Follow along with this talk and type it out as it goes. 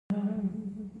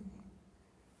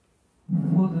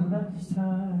for the last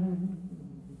time.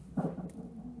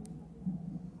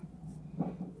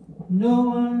 No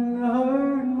one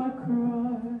heard my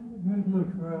cry,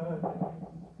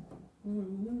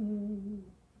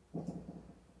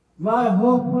 My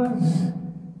hope was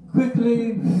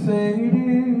quickly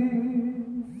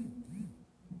fading,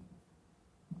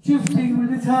 drifting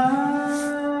with the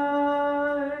tide.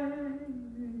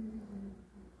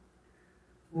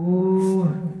 Oh,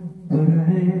 but a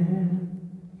hand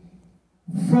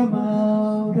from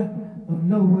out of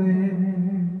nowhere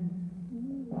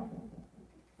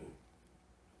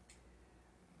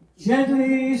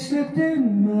gently slipped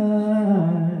in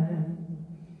mine.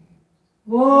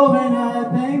 Oh, and I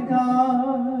thank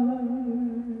God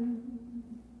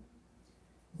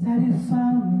that He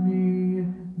found me,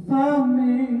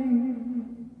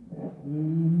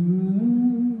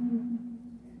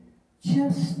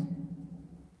 just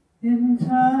in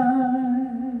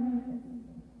time.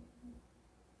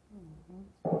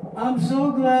 I'm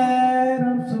so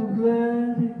glad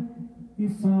He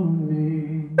found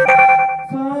me,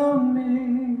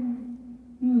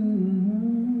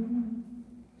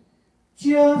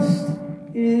 just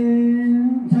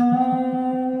in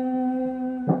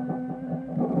time.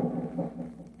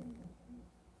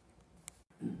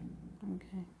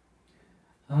 Okay.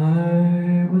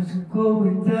 I was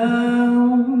going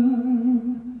down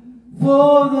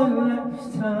for the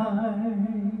last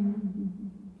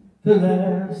time,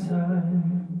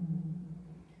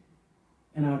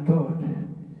 and I thought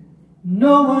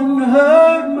no one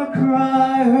heard my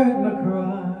cry,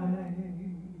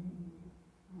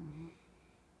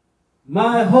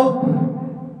 My hope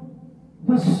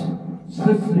was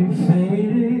swiftly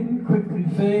fading, quickly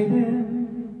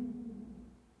fading,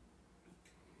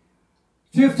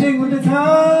 drifting with the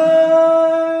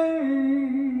tide.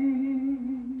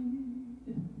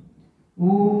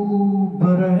 Ooh,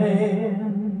 but a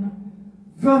hand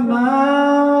from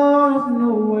out of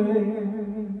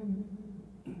nowhere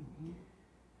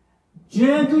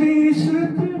gently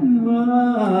slipped in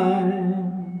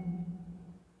mine,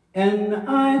 and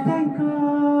I thank God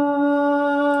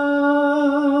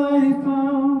He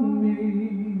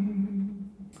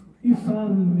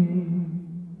found me,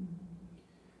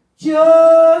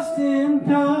 just in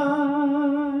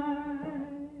time.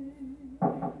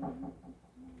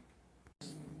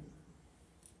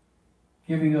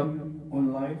 Giving up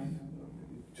on life.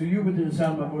 To you within the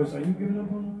sound of my voice, are you giving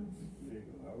up on life? There you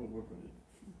go. I will work on it.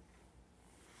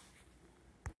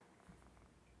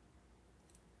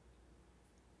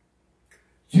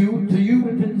 To you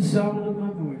within the sound of my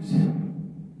voice,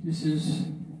 this is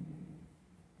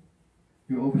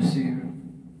your overseer.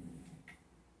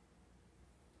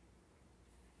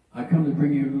 I come to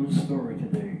bring you a little story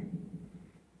today.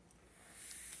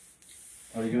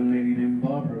 A young lady named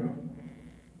Barbara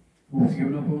who was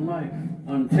given up on life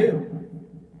until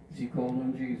she called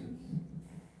on Jesus.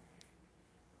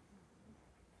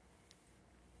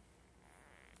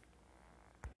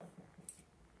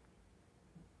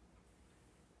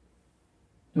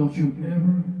 Don't you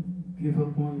ever give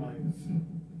up on life.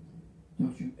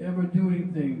 Don't you ever do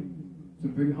anything to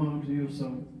bring harm to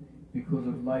yourself because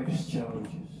of life's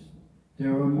challenges.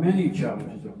 There are many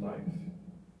challenges of life.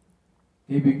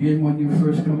 They begin when you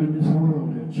first come in this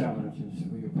world. There are challenges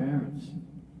for your parents.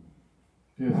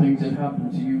 There are things that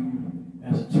happen to you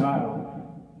as a child.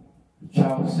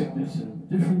 Child sickness and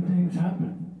different things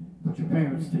happen. But your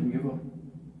parents didn't give up.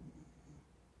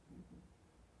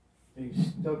 They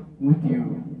stuck with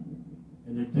you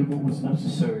and they did what was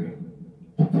necessary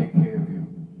to take care of you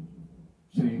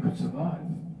so you could survive.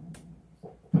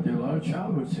 But there are a lot of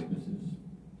childhood sicknesses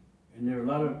and there are a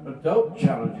lot of adult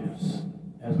challenges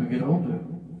as we get older.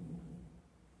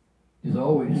 There's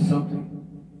always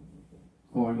something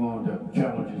going on that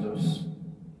challenges us.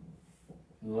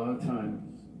 And a lot of times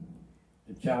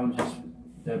the challenges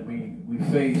that we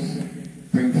face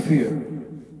bring fear.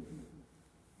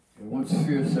 And once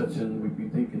fear sets in, we be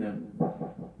thinking that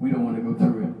we don't want to go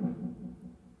through it.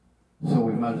 So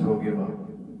we might as well give up.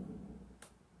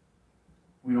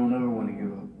 We don't ever want to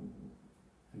give up.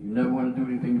 And you never want to do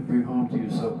anything to bring harm to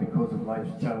yourself because of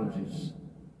life's challenges.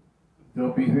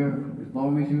 They'll be here as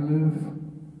long as you live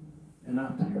and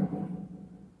after you're gone.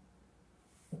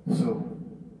 So,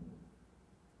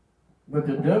 but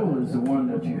the devil is the one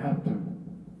that you have to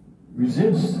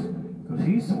resist because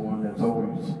he's the one that's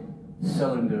always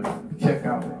selling the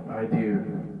checkout idea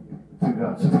to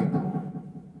God's people.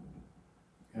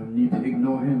 And we need to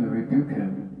ignore him and rebuke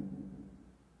him.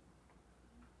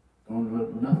 Don't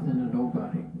let nothing or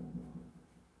nobody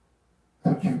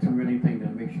put you through anything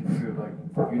that makes you feel like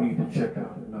you need to check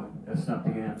out. No, that's not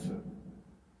the answer.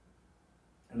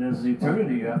 And there's an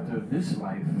eternity after this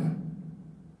life.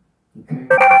 Okay?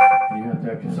 And you have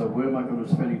to ask yourself, where am I going to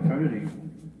spend eternity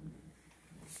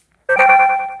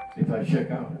if I check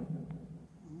out?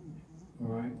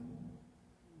 Alright?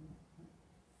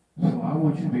 So I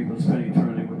want you to be able to spend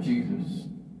eternity with Jesus.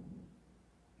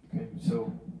 Okay?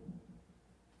 So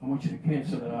I want you to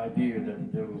cancel that idea that the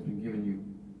devil's been giving you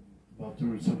about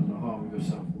doing something to harm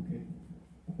yourself, okay?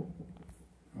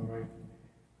 Alright?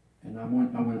 And I'm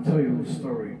going to tell you a little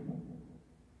story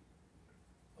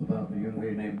about the young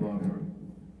lady named Barbara.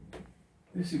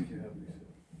 Let's see what you have to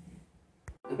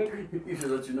say. He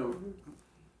should let you know.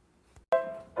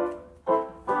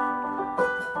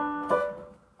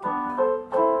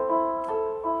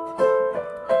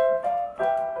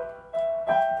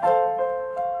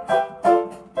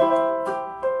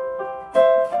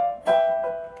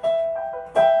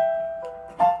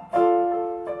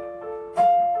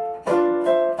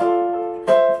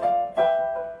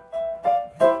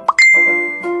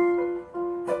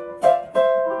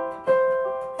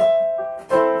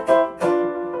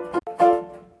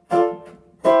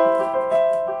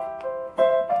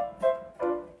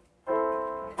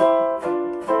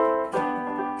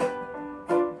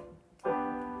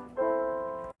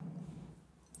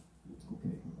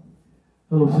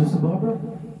 Hello, Sister Barbara.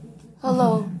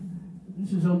 Hello.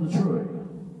 This is Elder Troy.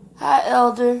 Hi,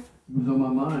 Elder. It was on my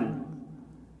mind.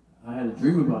 I had a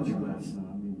dream about you last night.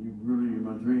 I mean, you really, in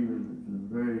my dream, in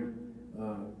a very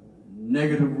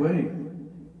negative way.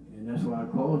 And that's why I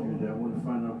called you today. I wanted to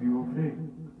find out if you were okay.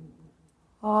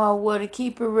 Oh, well, to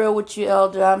keep it real with you,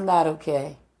 Elder, I'm not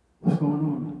okay. What's going on?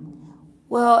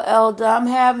 Well, Elder, I'm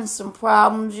having some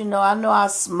problems. You know I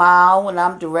smile when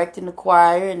I'm directing the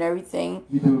choir and everything.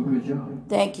 You do a good job.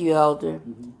 Thank you, Elder.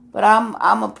 Mm-hmm. But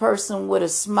I'm a person with a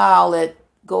smile that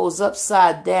goes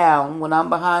upside down when I'm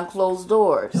behind closed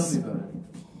doors. Tell me about it.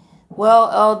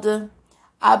 Well, Elder,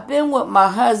 I've been with my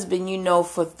husband,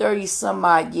 for 30 some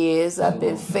odd years. I've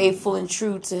been faithful and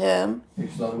true to him.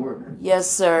 Takes a lot of work. Yes,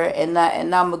 sir. And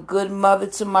I'm a good mother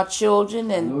to my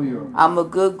children, and I'm a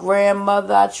good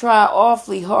grandmother. I try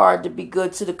awfully hard to be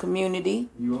good to the community.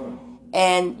 You are.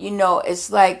 And it's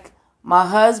like my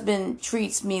husband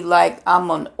treats me like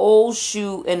I'm an old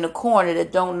shoe in the corner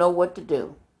that don't know what to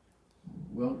do.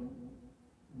 Well,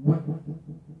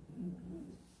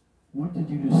 what did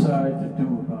you decide to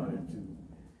do about it?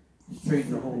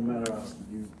 Straighten the whole matter out.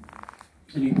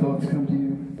 Any thoughts come to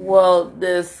you? Well,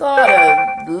 the thought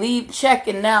of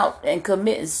checking out and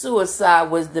committing suicide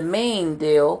was the main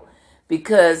deal,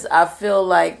 because I feel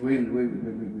like... Wait a minute.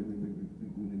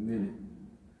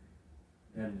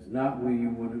 That is not where you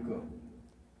want to go.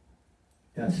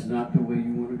 That's not the way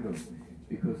you want to go.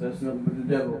 Because that's nothing but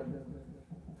the devil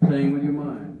playing with your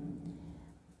mind.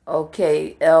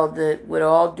 Okay, Elder, with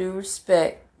all due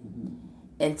respect,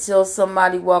 until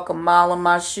somebody walk a mile in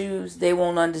my shoes, they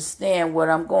won't understand what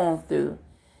I'm going through.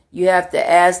 You have to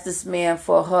ask this man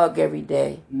for a hug every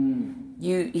day.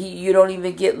 You don't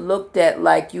even get looked at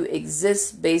like you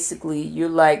exist, basically. You're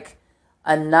like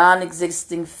a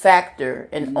non-existing factor,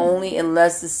 and only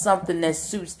unless it's something that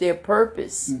suits their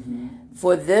purpose.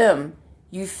 For them,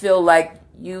 you feel like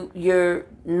you're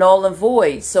null and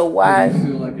void. So why? You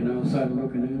feel like an outsider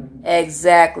looking in?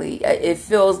 Exactly. It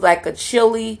feels like a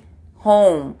chilly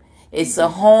home. It's a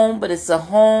home, but it's a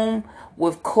home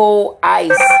with cold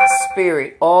ice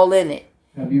spirit all in it.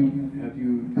 Have you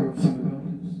approached him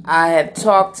about this? I have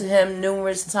talked to him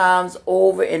numerous times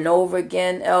over and over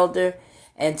again, Elder,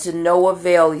 and to no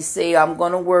avail. He say, I'm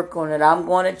going to work on it. I'm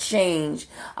going to change.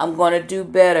 I'm going to do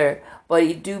better. But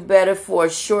he do better for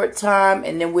a short time,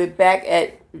 and then we're back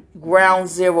at ground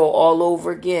zero all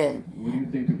over again. What do you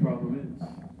think the problem is?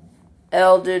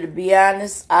 Elder, to be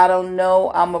honest, I don't know.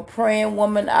 I'm a praying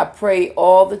woman. I pray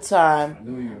all the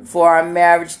time for our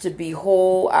marriage to be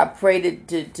whole. I pray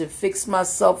to fix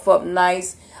myself up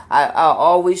nice. I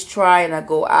always try, and I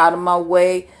go out of my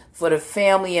way for the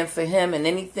family and for him, and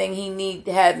anything he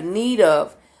have need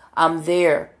of, I'm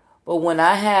there. But when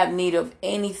I have need of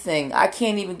anything, I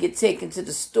can't even get taken to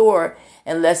the store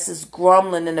unless it's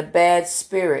grumbling in a bad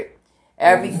spirit.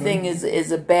 Everything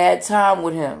is a bad time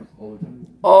with him.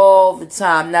 All the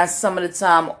time. Not some of the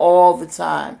time, all the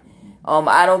time.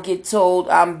 I don't get told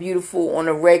I'm beautiful on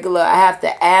a regular. I have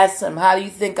to ask him, how do you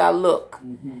think I look?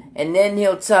 And then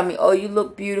he'll tell me, oh, you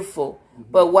look beautiful.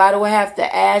 But why do I have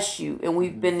to ask you? And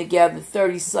we've been together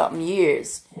 30-something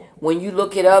years. When you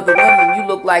look at other women, you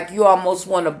look like you almost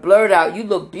want to blurt out, you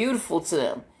look beautiful to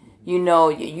them.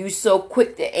 You so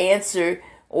quick to answer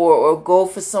or go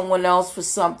for someone else for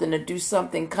something or do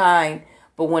something kind.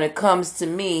 But when it comes to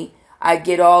me, I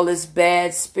get all this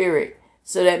bad spirit.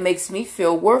 So that makes me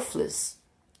feel worthless.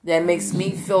 that makes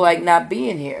me feel like not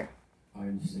being here. I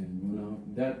understand. Well, now,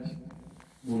 that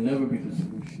will never be the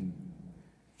solution.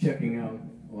 Checking out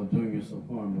or doing yourself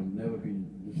harm will never be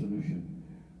the solution.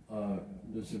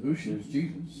 The solution is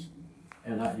Jesus.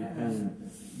 And I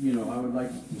would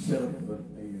like to set up a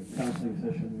counseling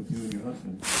session with you and your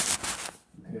husband,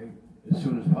 okay, as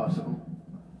soon as possible.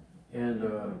 And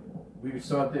we can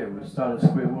start there. We'll start at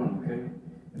square one, okay,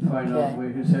 and find out where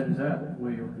his head is at,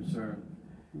 where you're concerned,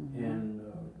 and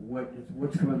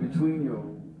what's coming between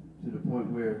you to the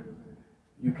point where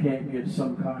you can't get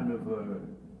some kind of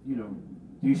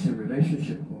decent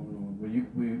relationship going on, where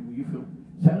you feel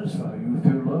satisfied, you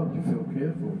feel loved, you feel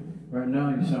cared for. Right now,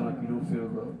 you sound like you don't feel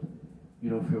loved, you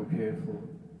don't feel cared for,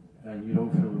 and you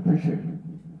don't feel appreciated.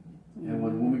 And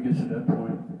when a woman gets to that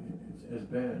point, it's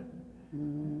bad.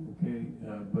 Okay,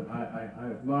 but I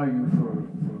admire you for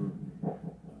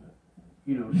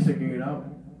sticking it out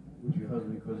with your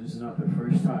husband, because this is not the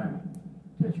first time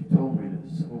that you told me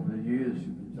this. Over the years,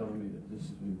 you've been telling me that this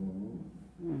has been going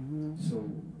on. So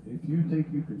if you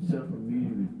think you can set up a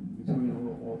meeting between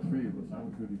all three of us,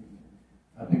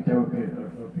 I think that would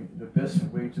be the best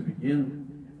way to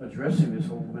begin addressing this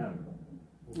whole matter.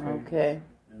 Okay.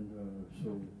 And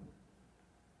so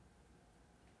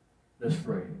let's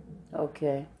pray.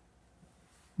 Okay.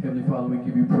 Heavenly Father, we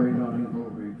give you praise, honor, and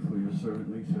glory for your servant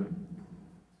Lisa.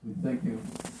 We thank you.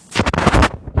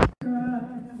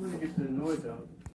 I'm going to get the noise out.